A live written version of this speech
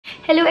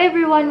Hello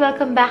everyone!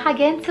 Welcome back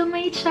again to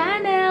my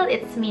channel!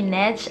 It's me,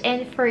 Nej,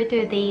 and for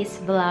today's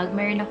vlog,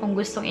 meron akong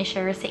gustong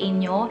i-share sa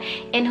inyo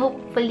and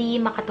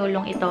hopefully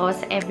makatulong ito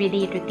sa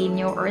everyday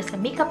routine nyo or sa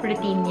makeup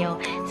routine nyo.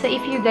 So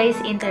if you guys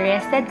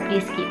interested,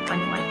 please keep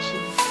on watching.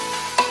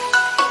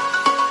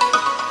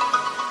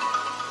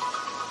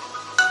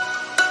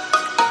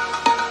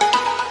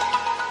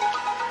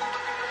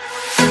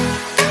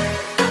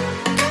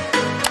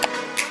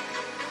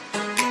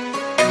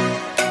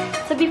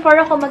 So,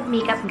 before ako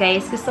mag-makeup,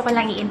 guys, gusto ko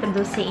lang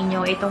i-introduce sa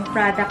inyo itong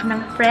product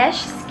ng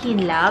Fresh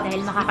Skinlab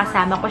dahil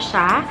makakasama ko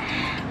siya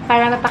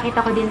para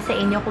mapakita ko din sa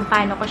inyo kung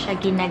paano ko siya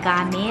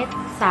ginagamit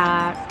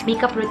sa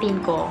makeup routine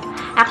ko.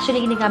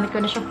 Actually, ginagamit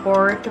ko na siya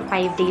 4 to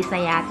 5 days na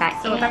yata.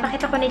 So,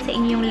 papakita ko na sa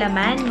inyo yung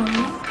laman ng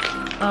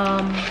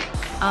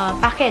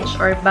package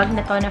or bag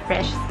na to na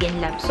Fresh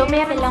Skinlab. So,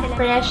 meron lang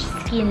Fresh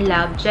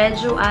Skinlab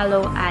JEJU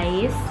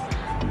ALOE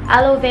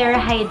Aloe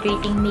Vera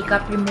Hydrating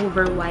Makeup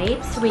Remover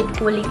Wipes with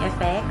cooling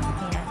effect.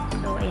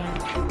 Ayan. So, ayan.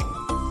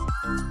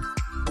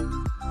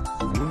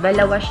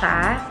 Dalawa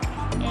siya.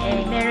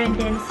 And meron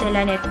din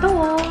sila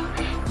nito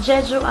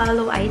JEJU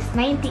ALOE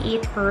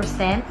 98%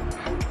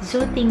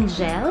 Soothing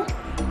Gel.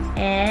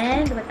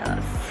 And what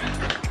else?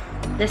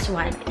 This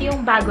one. Ito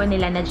yung bago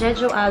nila na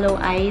JEJU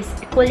ALOE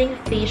Cooling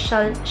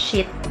Facial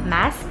Sheet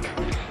Mask.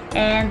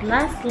 And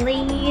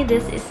lastly,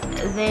 this is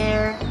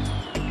their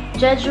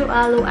JEJU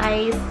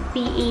ALOE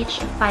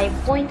pH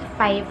 5.5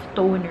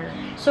 toner.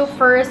 So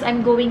first,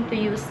 I'm going to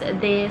use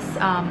this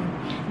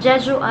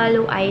JEJU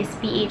ALOE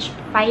pH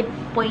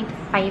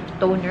 5.5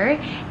 toner.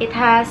 It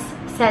has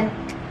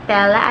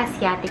Centella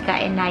asiatica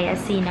and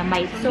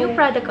niacinamide. So, new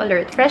product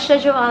alert. Fresh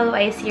JEJU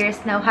ALOE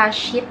series now has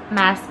sheet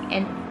mask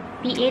and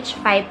pH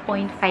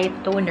 5.5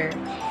 toner.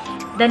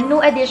 The new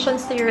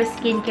additions to your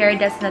skincare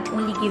does not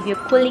only give you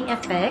cooling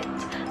effect,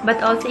 but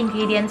also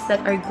ingredients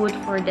that are good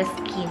for the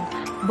skin.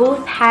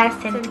 Both has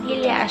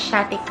Centella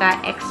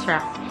asiatica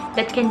extract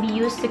that can be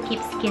used to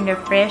keep skin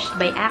refreshed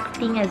by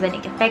acting as an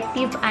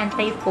effective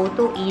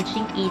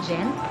anti-photo-aging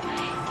agent.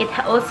 It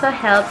also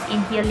helps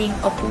in healing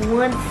of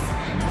wounds,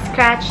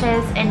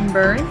 scratches, and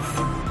burns.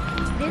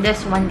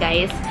 This one,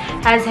 guys,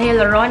 has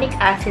hyaluronic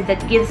acid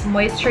that gives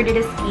moisture to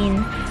the skin,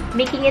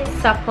 making it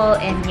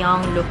supple and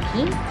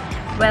young-looking.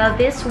 Well,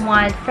 this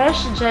one,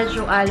 Fresh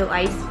JEJU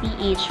ALOE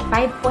pH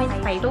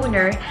 5.5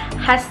 toner,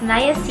 has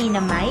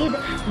niacinamide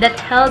that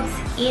helps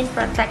in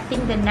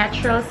protecting the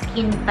natural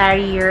skin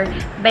barrier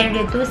by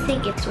reducing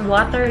its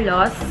water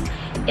loss.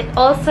 It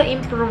also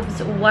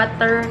improves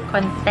water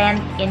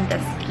content in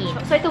the skin.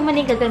 So, ito man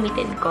yung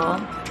gagamitin ko.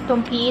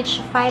 Itong pH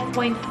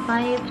 5.5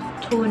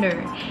 toner.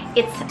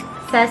 It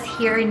says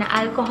here na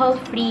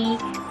alcohol-free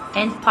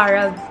and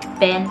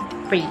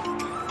paraben-free.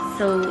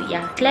 So,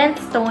 yeah. Cleanse,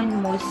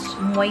 tone,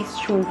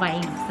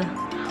 moisturize.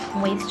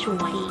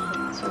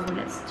 So,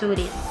 let's do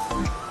this.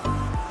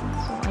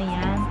 So,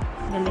 ayan.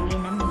 Lalagay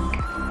namin.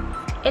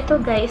 Ito,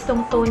 guys,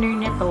 tong toner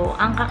na to,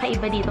 ang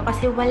kakaiba dito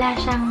kasi wala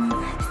siyang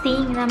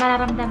sting na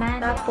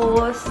mararamdaman.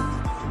 Tapos,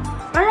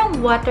 parang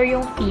water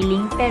yung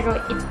feeling, pero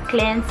it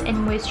cleanse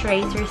and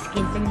moisturize your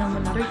skin. Tingnan mo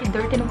na.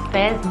 Dirty ng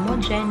fez mo,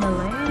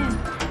 Jeneline.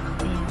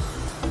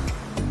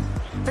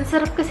 Ang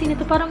sarap kasi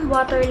nito, parang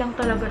water lang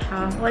talaga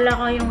siya. Wala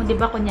kayong, di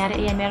ba,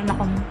 kunyari, ayan, meron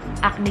akong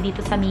acne dito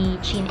sa may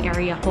chin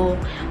area ko.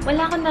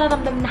 Wala akong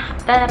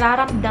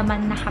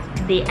nararamdaman na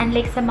hapde.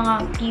 Unlike sa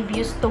mga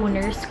previous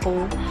toners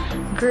ko,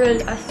 girl,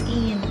 as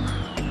in,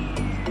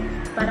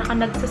 parang ka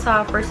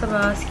nagsasuffer sa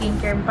mga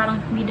skincare. Parang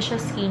hindi na siya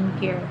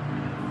skincare.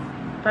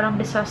 Parang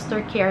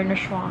disaster care na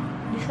siya.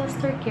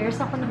 Disaster care?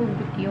 Saan ko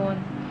nahugot yun?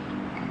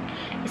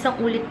 Isang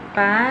ulit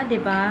pa, ba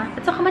diba?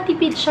 At saka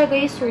matipid siya,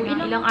 guys. So,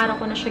 ilang araw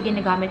ko na siya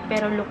ginagamit.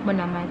 Pero look mo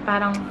naman,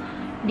 parang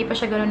hindi pa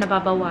siya gano'n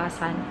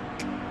nababawasan.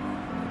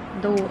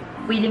 Though,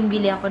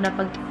 willing-bili ako na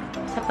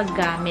sa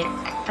paggamit.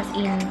 As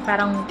in,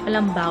 parang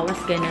walang bawas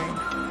gano'n.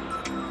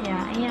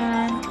 Yeah,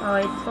 ayan.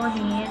 Oh, it's so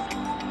hit.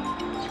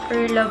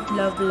 Super love,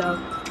 love, love.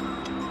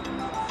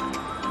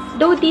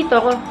 Though dito,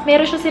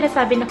 meron siya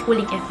sinasabi na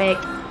cooling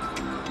effect.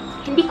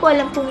 Hindi ko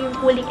alam kung yung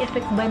cooling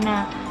effect ba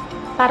na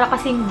para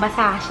kasing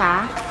basa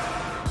siya.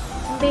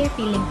 Yung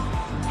feeling.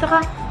 Saka,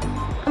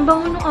 ang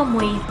bango nung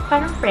amoy,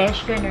 parang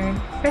fresh, ganun.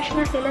 Fresh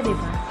nga sila,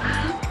 diba?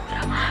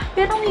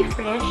 Pero may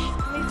fresh.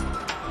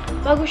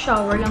 Bago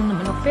shower lang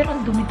naman ako, pero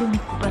ang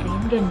dumi-dumi ko pa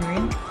rin,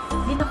 ganun.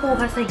 Hindi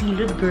nakuha sa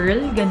hilod, girl,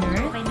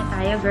 ganun. Okay na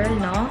tayo, girl,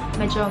 no?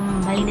 Medyo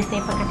malinis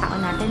na yung pagkatao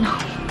natin, no?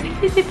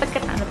 Malinis yung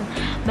pagkatao natin.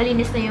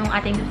 Malinis na yung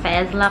ating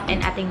fez lap and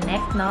ating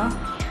neck, no?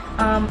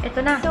 Ito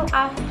na. So,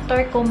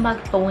 after ko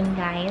mag-tone,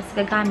 guys,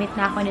 gagamit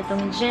na ako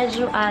nitong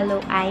JEJU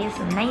ALOE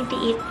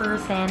 98%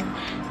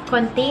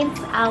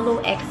 contains aloe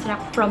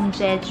extract from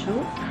JEJU,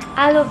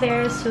 aloe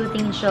vera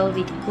soothing gel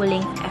with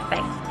cooling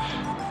effect.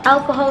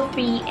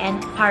 Alcohol-free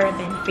and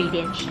paraben-free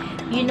din siya.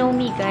 You know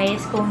me, guys,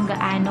 kung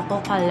gaano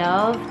ko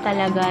ka-love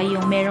talaga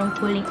yung merong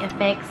cooling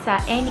effect sa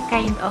any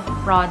kind of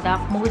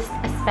product, most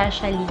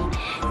especially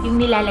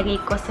yung nilalagay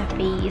ko sa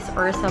face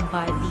or sa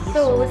body.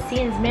 So,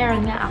 since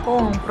meron nga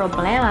akong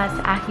problema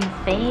sa aking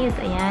face,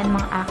 ayan,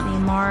 mga acne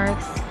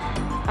marks,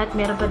 At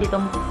meron pa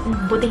ditong,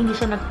 buti hindi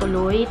siya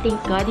nagtuloy.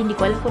 Thank God, hindi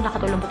ko alam kung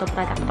nakatulong po itong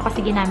product ito kasi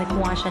ginamit ko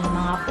nga siya ng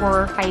mga 4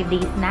 or 5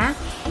 days na.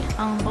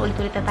 Ang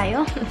paulit-ulit na tayo.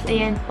 So,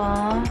 ayan po.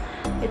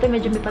 Ito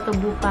medyo may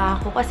patubo pa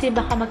ako kasi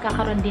baka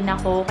magkakaroon din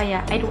ako.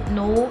 Kaya, I don't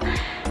know.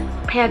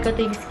 Kaya gato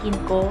yung skin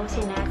ko.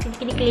 So, since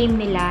kiniklaim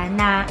nila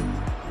na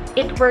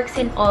it works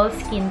in all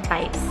skin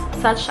types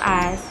such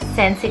as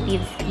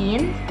sensitive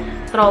skin,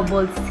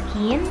 troubled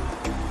skin,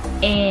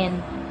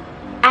 and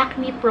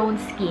acne-prone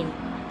skin.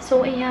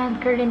 So,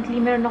 ayan,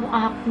 currently, meron akong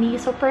acne.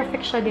 So,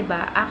 perfect siya,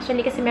 diba? Actually,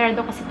 kasi meron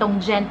daw kasi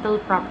itong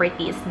gentle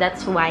properties.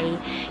 That's why,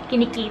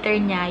 kinikater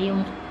niya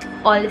yung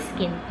all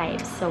skin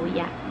types. So,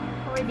 yeah.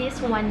 For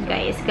this one,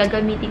 guys,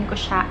 gagamitin ko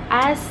siya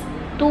as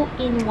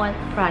 2-in-1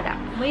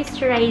 product.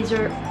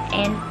 Moisturizer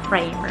and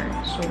primer.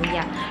 So,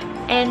 yeah.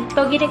 And,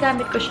 to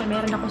ginagamit ko siya,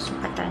 meron akong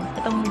sukatan.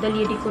 Itong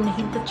daliri ko na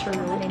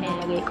hintuturo,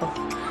 nilalagay ko.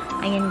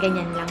 Ayan,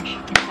 ganyan lang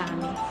siya. Ang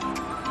dami.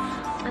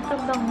 At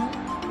ang bango.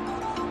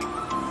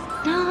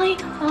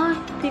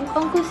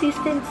 Ang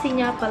consistency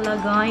niya pala,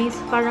 guys.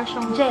 Parang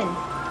siyang gel.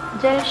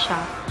 Gel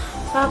siya.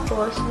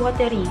 Tapos,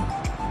 watery.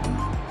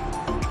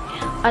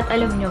 At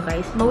alam nyo,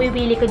 guys,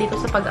 mawiwili ko dito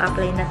sa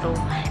pag-apply na to.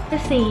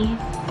 Kasi,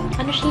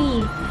 ano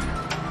siya,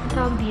 ang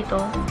tawag dito,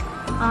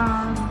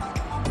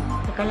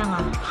 teka lang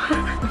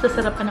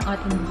masasarap pa ng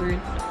ating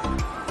word.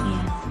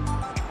 Ayan.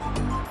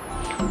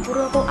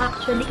 Puro ako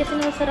actually, kasi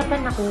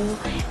nasasarapan ako.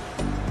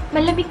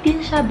 Malamig din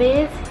siya,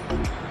 bes.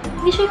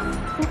 Hindi siya,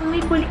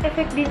 may cooling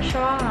effect din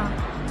siya.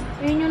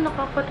 Yun yung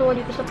nakakatuwa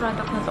dito sa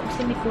product na to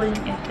kasi may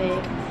cooling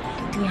effect.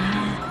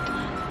 Yeah.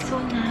 So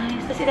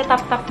nice. Tapos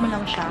itatap-tap mo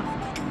lang siya.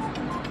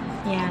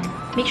 Yan.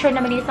 Make sure na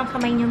malinis ang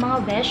kamay niyo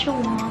mga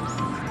beshops.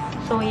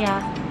 So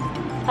yeah.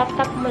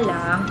 Tap-tap mo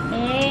lang.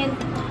 And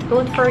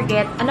don't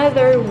forget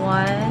another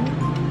one.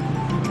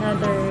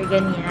 Another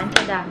ganyan.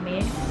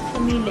 Kadami.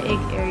 Sa may leeg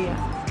area.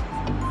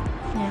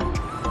 Yan.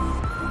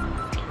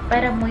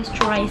 Para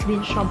moisturize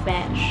din siya,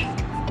 besh.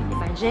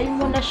 Gel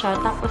muna siya,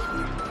 tapos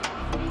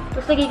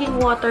nagiging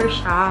water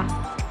siya.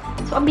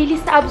 So, ang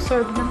bilis na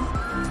absorb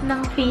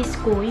ng face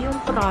ko, yung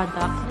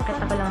product.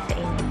 Nakita ko lang sa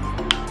inyo.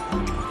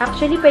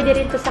 Actually, pwede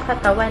rin to sa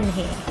katawan,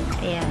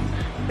 Ayan.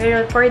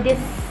 Pero for this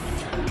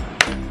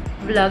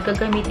vlog,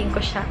 gagamitin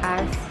ko siya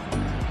as,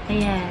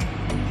 ayan.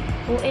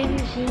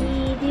 OMG,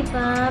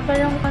 diba?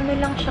 Parang ano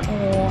lang siya,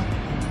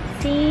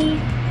 See?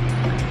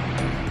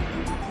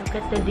 Look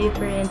at the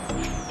difference.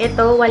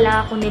 Ito,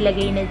 wala akong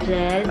nilagay na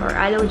gel or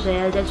aloe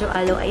gel, JEJU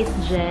ALOE Ice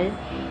Gel.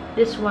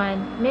 This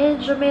one,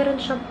 medyo meron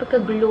siyang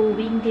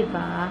pagka-glowing,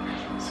 diba?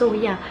 So,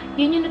 yeah.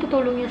 Yun yung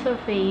natutulong niya sa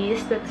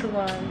face. That's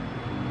why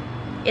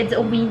it's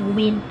a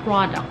win-win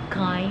product,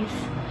 guys.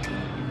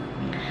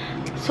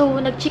 So,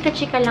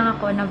 nagchika-chika lang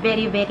ako na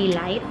very, very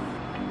light.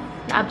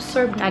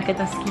 Na-absorb na agad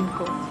ang skin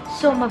ko.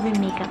 So,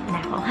 mag-makeup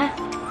na ako, ha?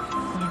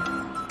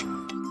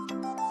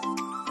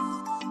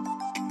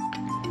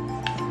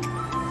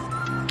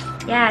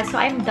 Yeah,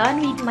 so I'm done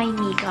with my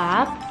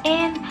makeup.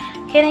 And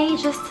can I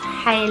just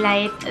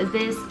highlight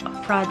this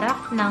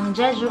product ng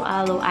JEJU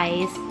ALOE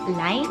Ice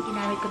line?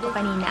 Ginamit ko to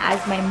kanina as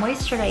my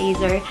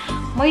moisturizer.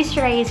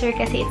 Moisturizer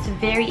kasi it's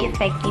very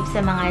effective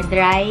sa mga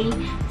dry,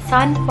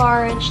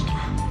 sun-parched,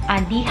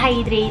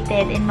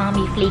 dehydrated, and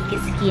mga may flaky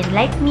skin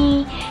like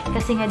me.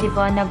 Kasi nga,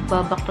 diba,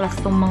 nagbabaklas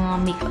tong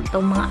mga makeup,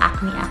 tong mga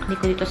acne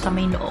ko dito sa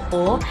may noo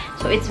ko.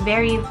 So, it's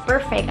very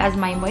perfect as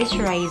my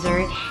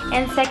moisturizer.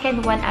 And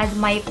second one, as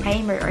my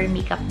primer or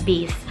makeup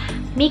base.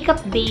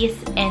 Makeup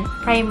base and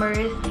primer,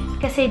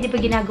 kasi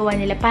diba ginagawa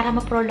nila para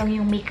ma-prolong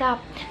yung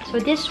makeup. So,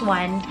 this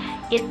one,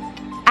 it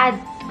adds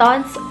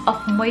tons of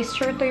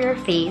moisture to your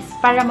face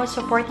para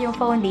ma-support yung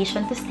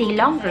foundation to stay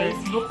longer.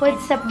 Bukod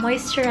sa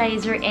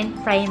moisturizer and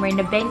primer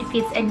na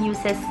benefits and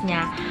uses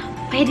niya,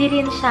 pwede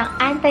rin siyang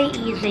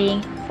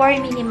anti-aging, pore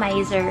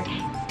minimizer,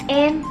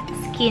 and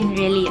skin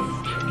relief.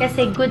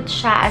 Kasi good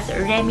siya as a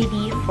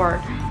remedy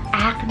for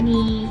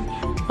acne,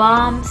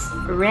 bumps,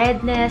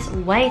 redness,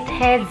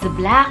 whiteheads,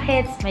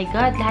 blackheads. My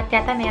God, lahat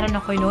yata meron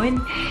ako nun.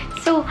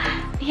 So,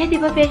 yeah,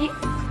 diba very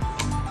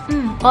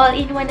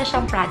all-in-one na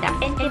siyang product.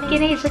 And can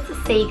I just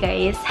say,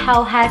 guys,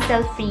 how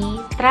hassle-free,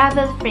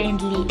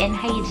 travel-friendly, and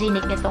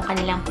hygienic nitong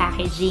kanilang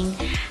packaging.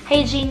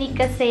 Hygienic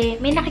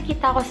kasi may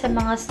nakikita ko sa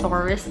mga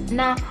stores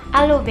na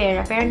aloe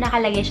vera, pero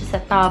nakalagay siya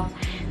sa tub.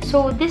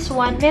 So, this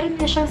one,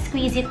 meron na siyang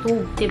squeezy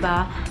tube,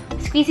 diba?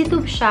 Squeezy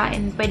tube siya,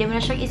 and pwede mo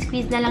na siyang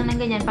i-squeeze na lang ng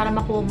ganyan para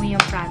makuha mo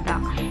yung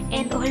product.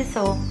 And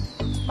also,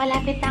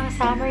 malapit na ang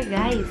summer,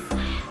 guys.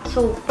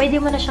 So, pwede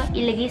mo na siyang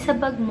ilagay sa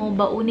bag mo,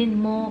 baunin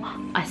mo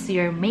as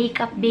your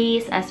makeup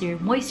base, as your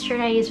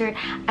moisturizer,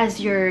 as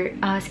your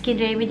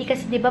skin remedy.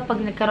 Kasi, di ba,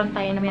 pag nagkaroon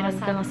tayo na meron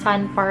kang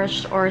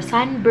sun-parched or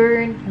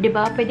sunburn, di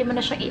ba, pwede mo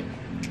na siyang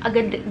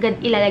agad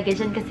ilalagay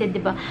dyan kasi,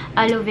 di ba,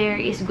 aloe vera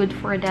is good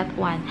for that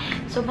one.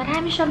 So,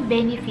 marami siyang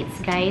benefits,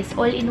 guys.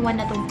 All-in-one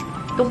na tong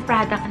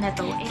product na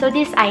to. So,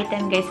 this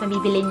item, guys,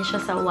 mabibili niyo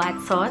siya sa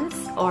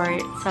Watsons or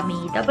sa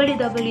may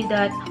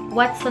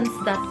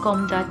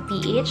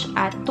www.watsons.com.ph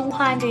at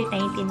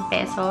 219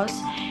 pesos.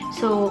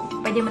 So,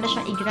 pwede mo na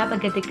siyang i-grab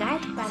agad-agad.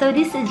 So,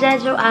 this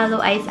JEJU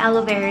ALOE Ice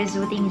Aloe Vera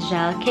Soothing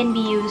Gel can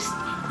be used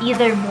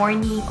either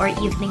morning or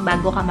evening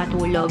bago ka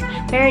matulog.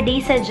 Pero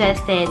they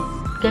suggested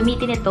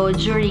gamitin ito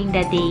during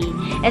the day,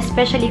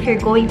 especially if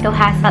you're going to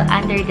hustle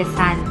under the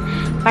sun,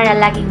 para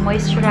laging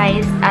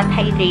moisturized at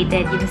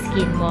hydrated yung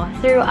skin mo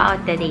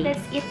throughout the day.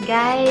 That's it,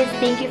 guys.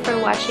 Thank you for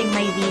watching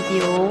my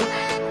video,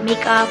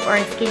 makeup or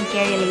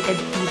skincare related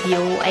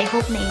video. I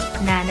hope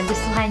na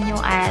nagustuhan nyo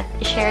at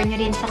share nyo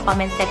rin sa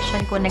comment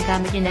section kung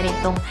nagamit nyo na rin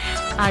itong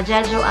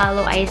JEJU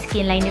ALOE Eye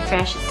Skin Line ni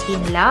Fresh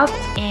Skinlab.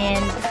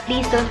 And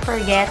please don't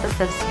forget to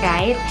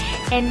subscribe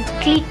and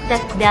click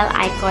that bell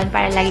icon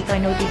para lagi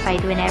kayo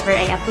notified whenever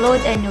I upload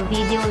a new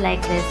video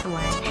like this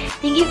one.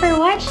 Thank you for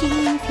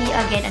watching. See you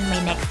again on my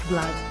next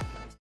vlog.